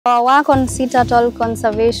Our work on sea turtle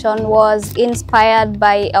conservation was inspired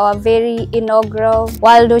by our very inaugural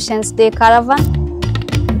World Oceans Day Caravan.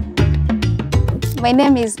 My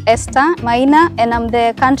name is Esther Maina and I'm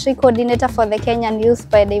the country coordinator for the Kenyan Youth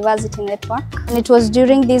Biodiversity Network. And it was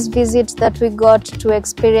during this visit that we got to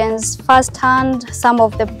experience firsthand some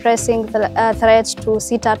of the pressing threats to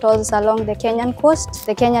sea turtles along the Kenyan coast.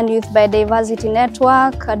 The Kenyan Youth Biodiversity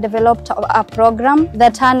Network developed a program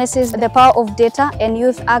that harnesses the power of data and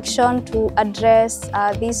youth action to address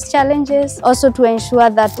these challenges, also to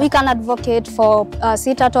ensure that we can advocate for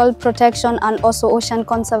sea turtle protection and also ocean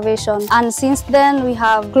conservation. And since then, we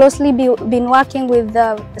have closely been working with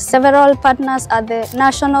several partners at the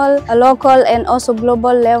national, local and also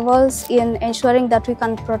global levels in ensuring that we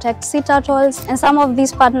can protect sea turtles. And some of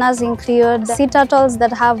these partners include sea turtles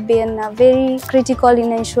that have been very critical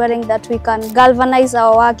in ensuring that we can galvanize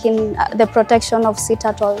our work in the protection of sea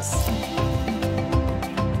turtles.